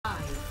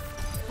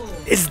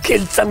Let's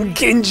get some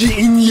Genji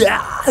in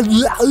ya!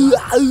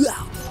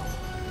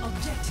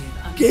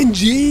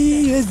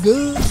 Genji, let's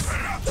go!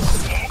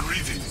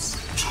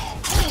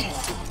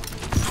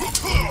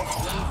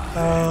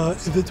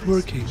 Is it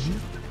working?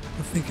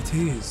 I think it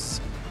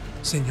is,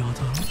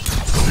 Señorita.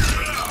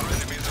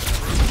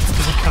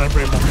 Does it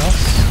calibrate my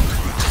mouse?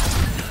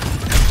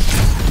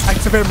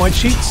 Activate my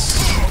cheats.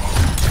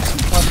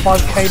 My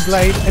 5k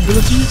blade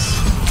abilities.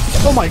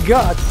 Oh my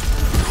god!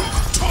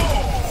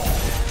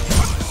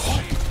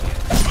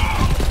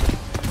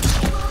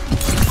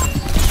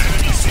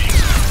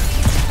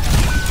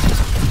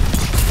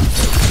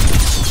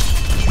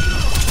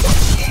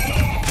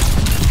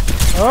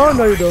 Oh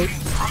no you don't.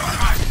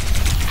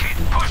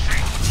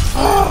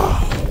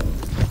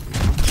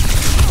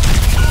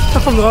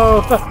 Oh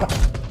no!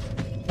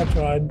 I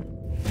tried.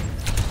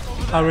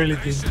 I really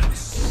did.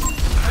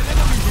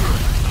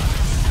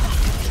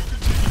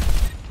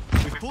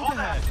 We pulled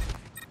ahead.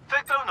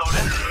 Victor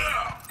noted.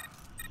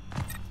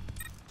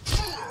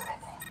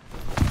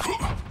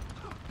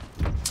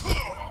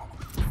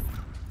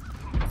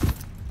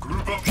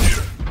 Group up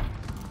here.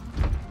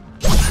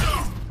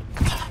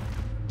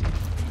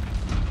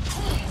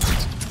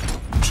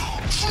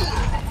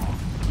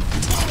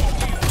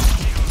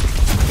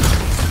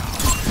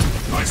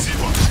 I see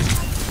one.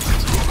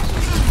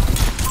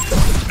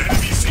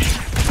 Enemy seen.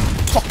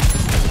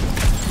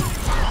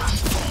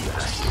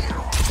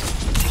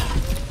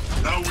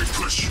 Now we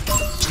push.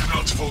 Do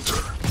not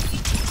falter.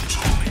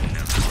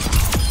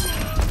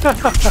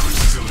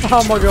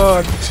 Oh my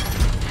god.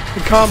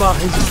 The karma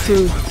is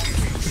true.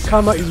 The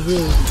karma is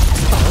real.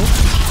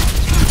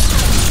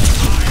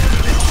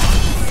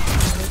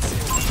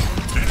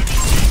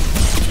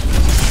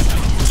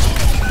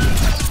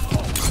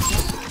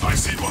 I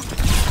see one.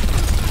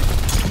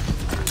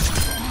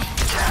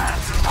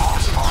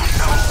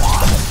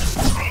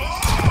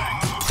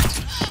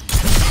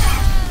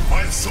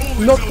 My soul is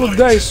Not alive.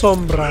 today,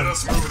 Sombra. Let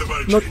us move the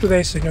boat. Not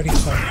today,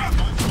 señorita.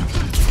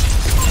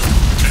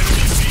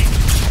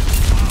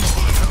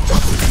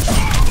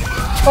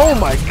 Oh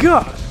my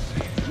god!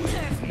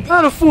 I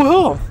had a full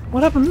health.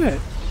 What happened there?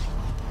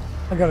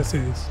 I gotta see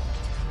this.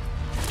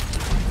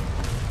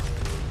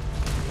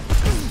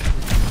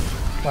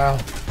 Wow.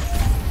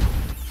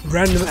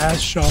 Random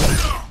ass shot.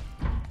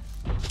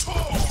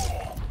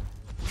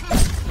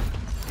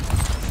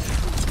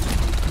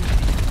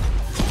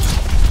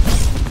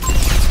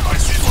 I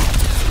see one.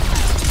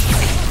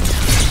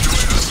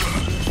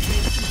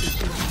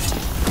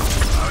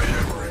 I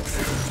am right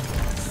there.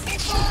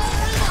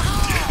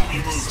 The enemy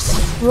moves.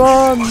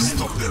 Run!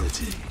 Stop them.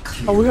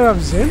 Oh, we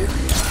have Zen?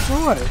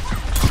 Alright.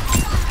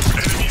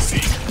 Enemy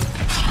seen.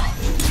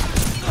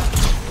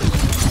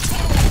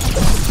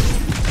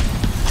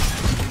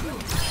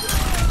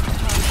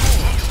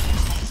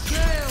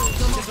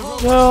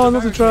 No,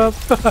 not the trap.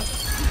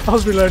 I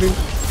was reloading.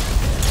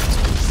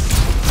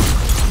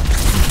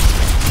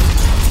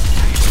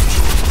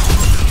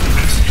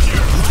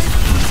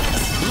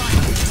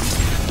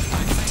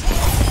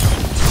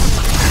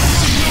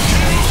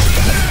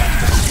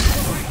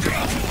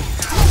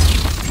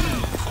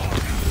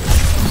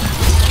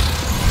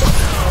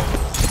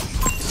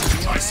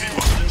 I see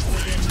one.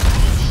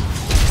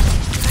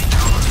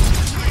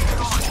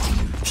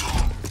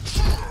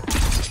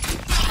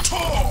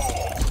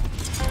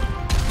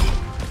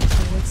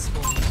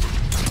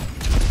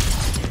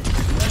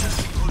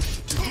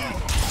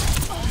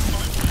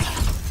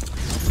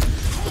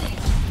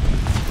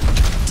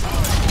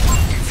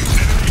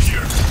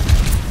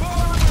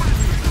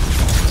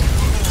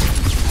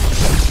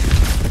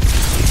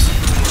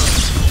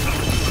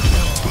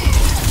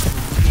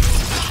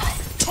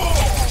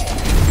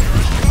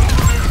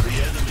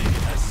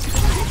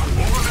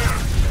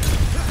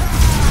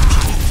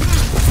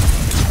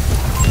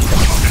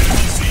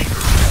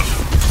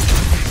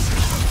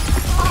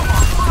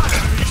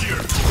 Enemy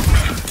here.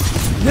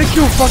 They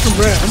kill fucking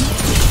Brown.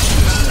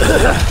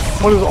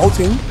 What is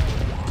ulting?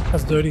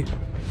 That's dirty.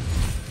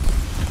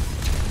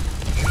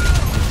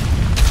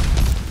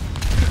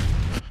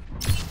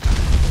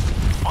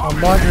 I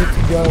might need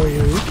to go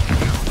here.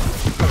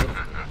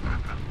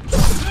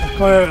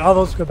 Oh,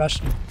 let's go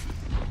Bastion.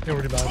 They're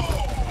really bad.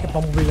 Get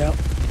Bumblebee out.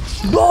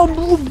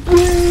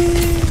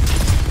 Bumblebee!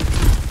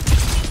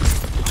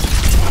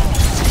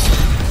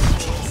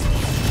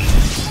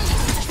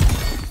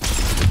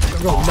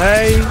 I've got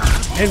May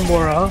and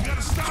Mora.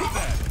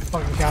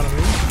 Fucking counter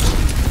me.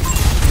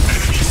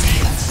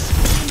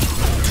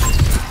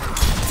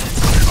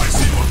 I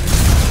see one.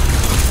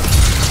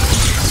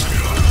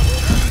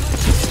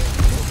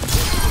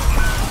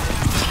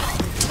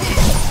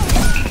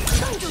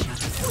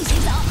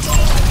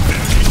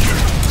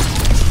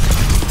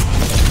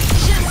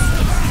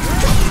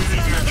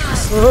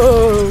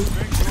 Oh.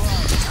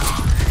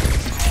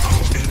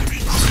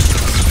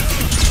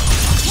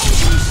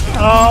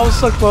 Oh, I was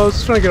so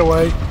close, trying to get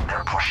away.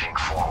 They're pushing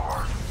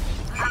forward.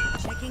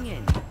 Checking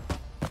in.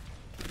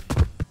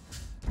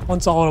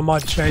 Once I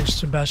might change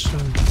to Bastion,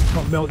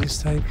 not melt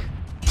this tank.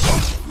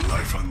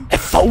 Life and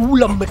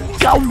Foula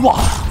Makawa!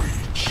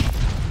 reach.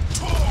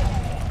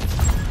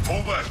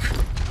 Fall back.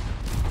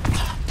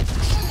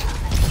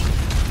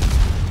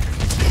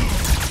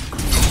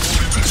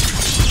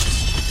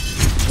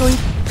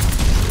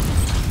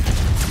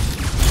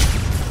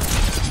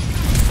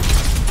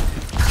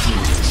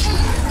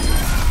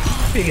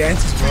 Big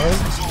answers, bro.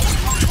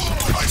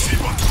 I see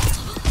one.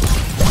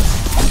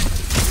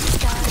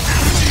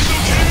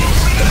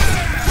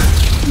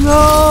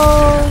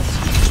 No!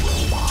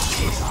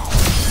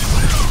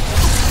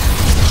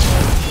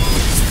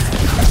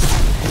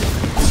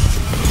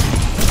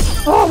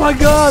 Oh my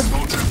god!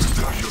 No time to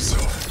die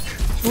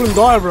yourself. You wouldn't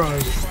die, bro.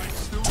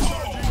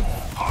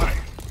 Hi.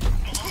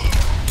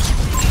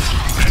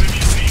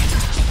 Enemy seen.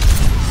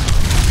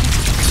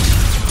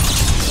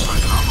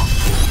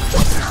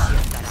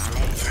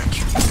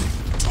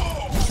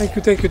 Thank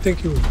you, thank you,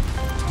 thank you. Enemy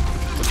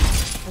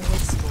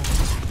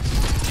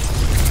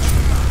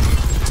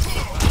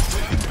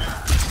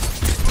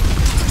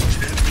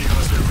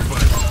has their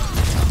revival.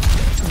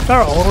 Is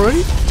that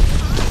already?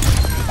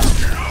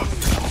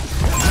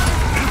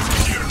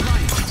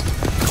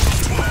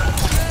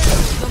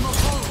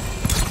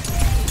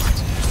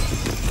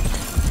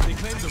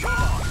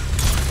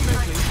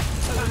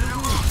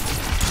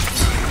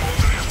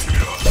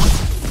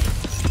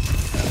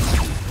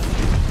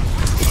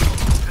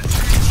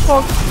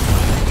 Fuck.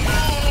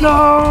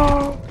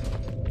 No!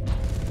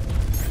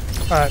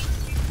 Alright.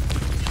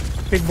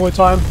 Big boy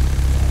time.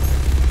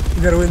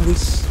 We gotta win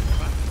this.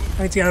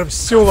 Anything out of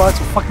silver, that's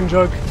a fucking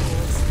joke.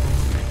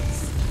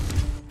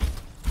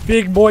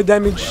 Big boy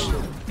damage.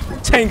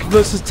 Tank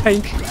versus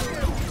tank.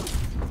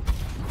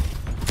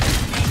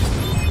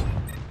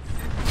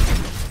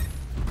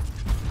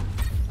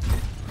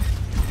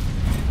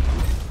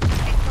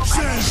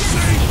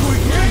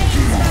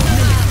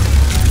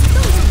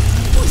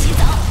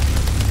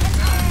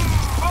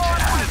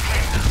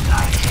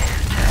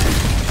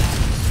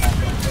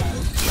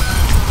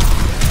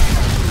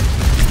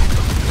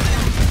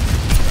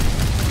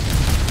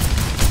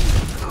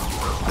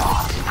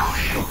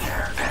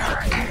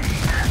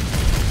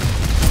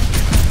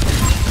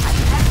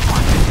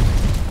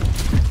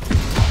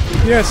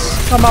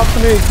 Yes, come after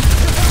me.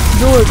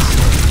 Do it.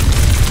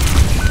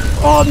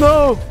 Oh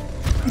no!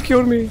 He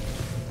killed me. I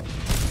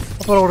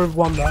thought I would have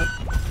won that.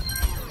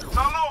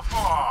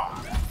 Talofa!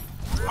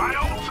 My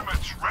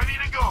ultimate's ready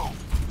to go.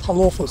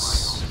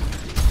 Halofus.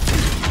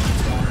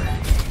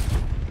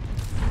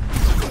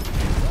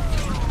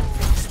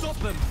 Stop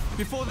them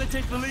before they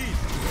take the lead.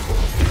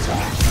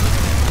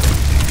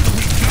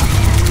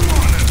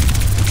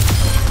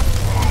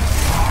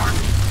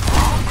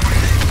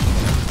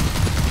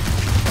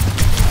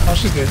 Oh,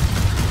 she's dead.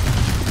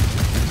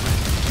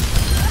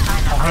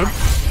 I hope.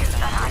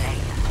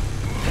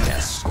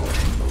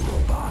 Escorting the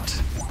robot.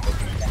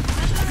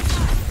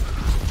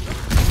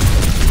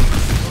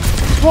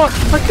 What?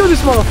 I killed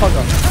this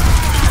motherfucker.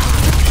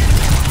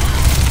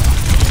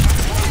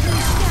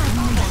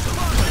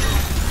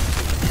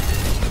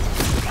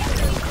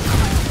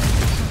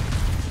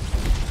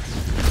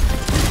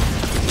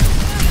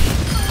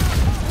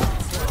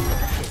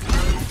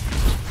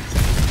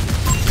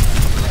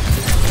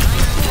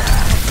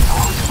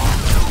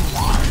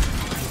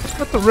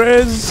 Got the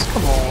res.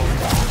 Come on.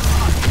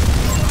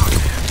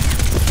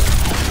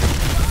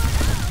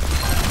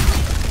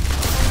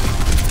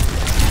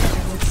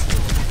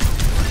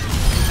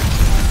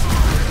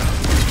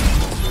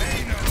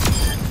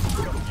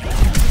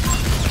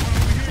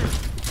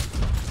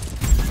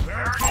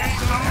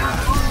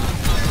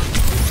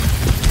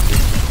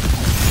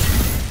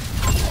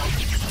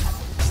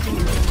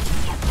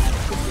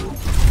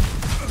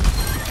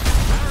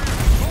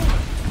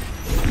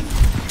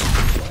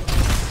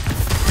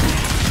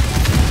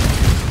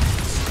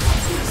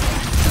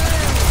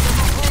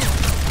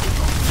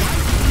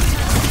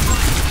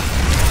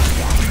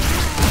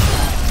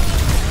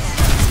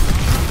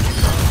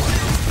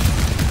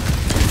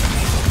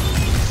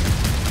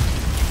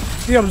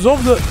 He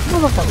absorbed the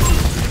motherfucker.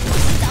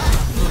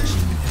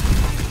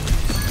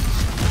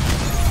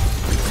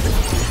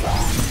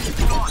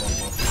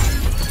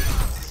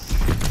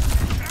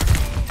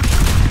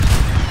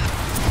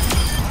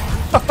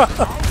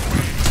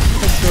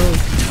 Let's go.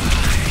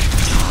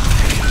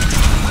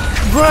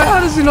 Bro, how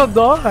does he not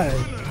die?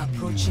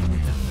 Approaching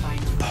the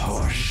final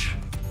Push.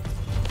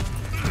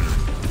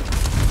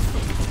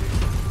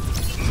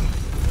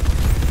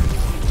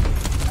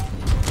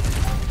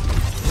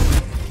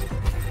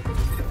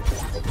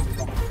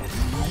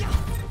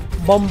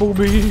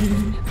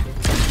 Bumblebee.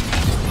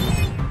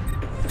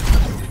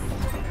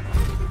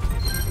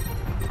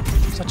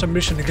 Such a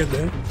mission to get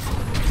there.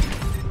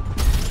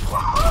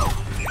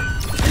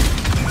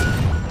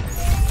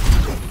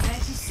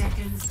 30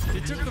 seconds.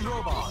 They took the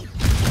robot.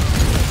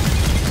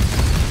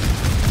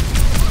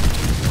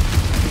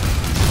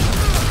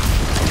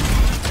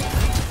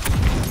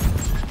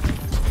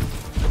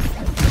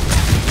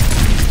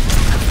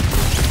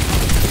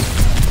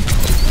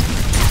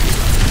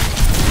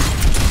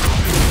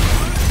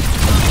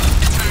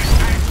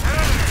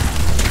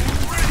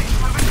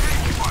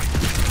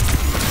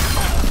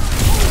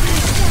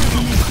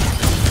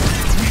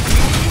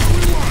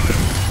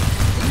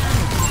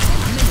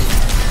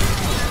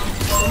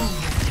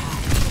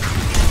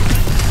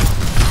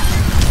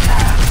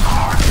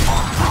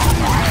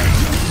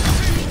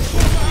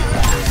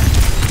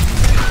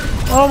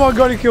 my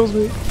god, he kills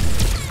me.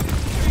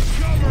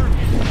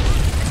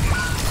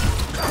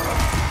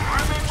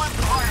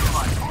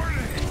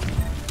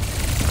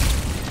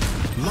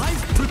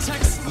 Life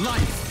protects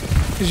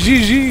life.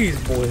 GG's,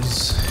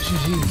 boys.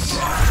 GG's.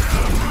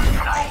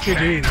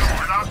 GG's.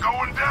 We're not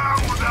going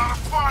down without a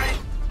fight.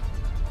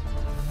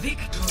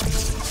 Victory.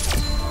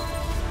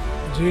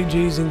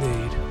 GG's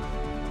indeed.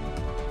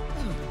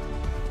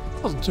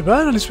 Wasn't too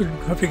bad. At least we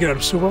hope we get out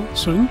of Suba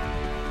soon.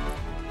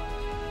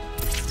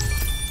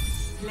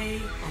 Play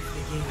of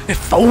the game.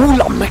 If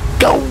all I'm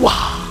go.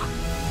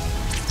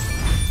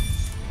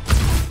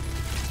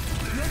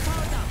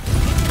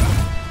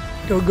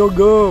 Go, go,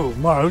 go!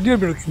 Mara, do you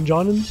have a bit of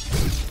John in?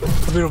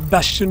 A bit of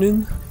Bastion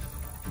in?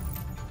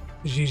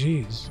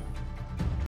 GG's.